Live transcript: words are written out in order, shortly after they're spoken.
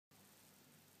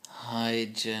Hi,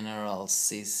 General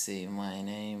Sisi. My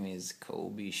name is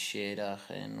Kobie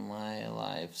and my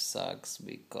life sucks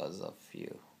because of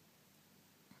you.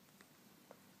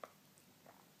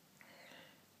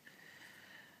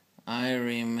 I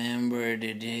remember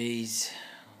the days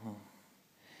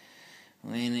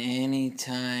when any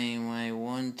time I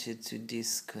wanted to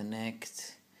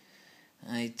disconnect,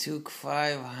 I took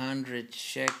 500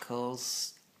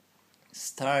 shekels,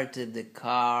 started the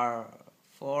car,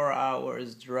 4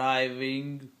 hours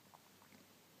driving.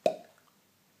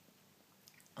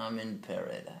 I'm in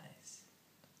paradise.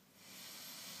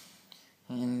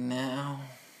 And now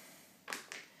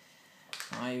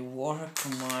I work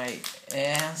my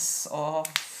ass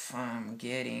off. I'm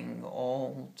getting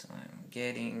old. I'm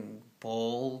getting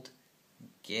bald. I'm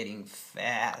getting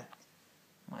fat.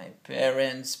 My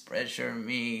parents pressure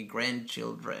me,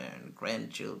 grandchildren.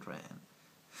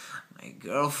 My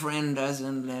girlfriend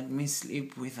doesn't let me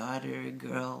sleep with other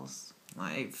girls.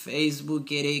 My Facebook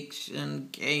addiction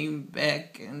came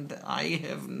back and I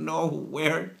have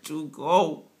nowhere to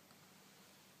go.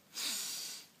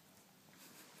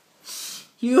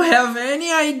 You have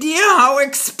any idea how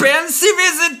expensive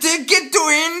is a ticket to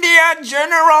India,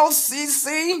 General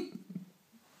Sisi?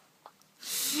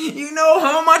 You know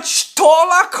how much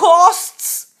Tola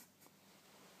costs?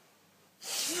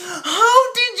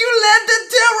 How did you let the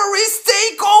terrorists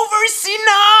take over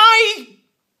Sinay?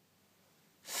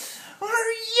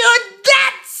 Are you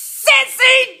that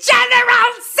sissy,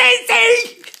 General Sisi?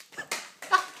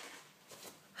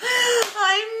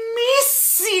 I miss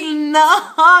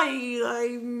Sinay.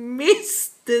 I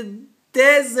miss the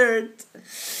desert,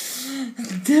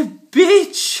 the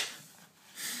beach.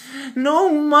 No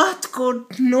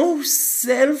matcot, no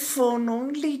cell phone,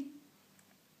 only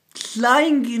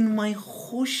lying in my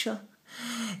khusha,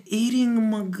 eating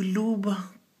magluba,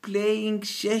 playing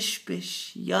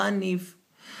sheshbesh, Yaniv.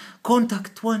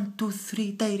 Contact 1, 2,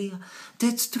 3, diarrhea.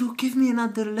 That's true, give me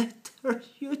another letter.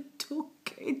 You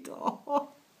took it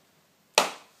all.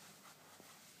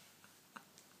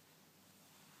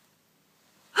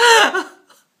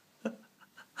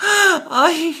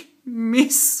 I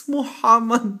miss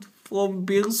Muhammad from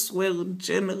Birsware,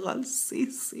 General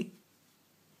Sisi.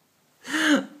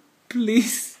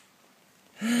 Please,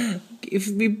 give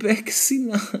me back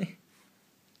Sinay.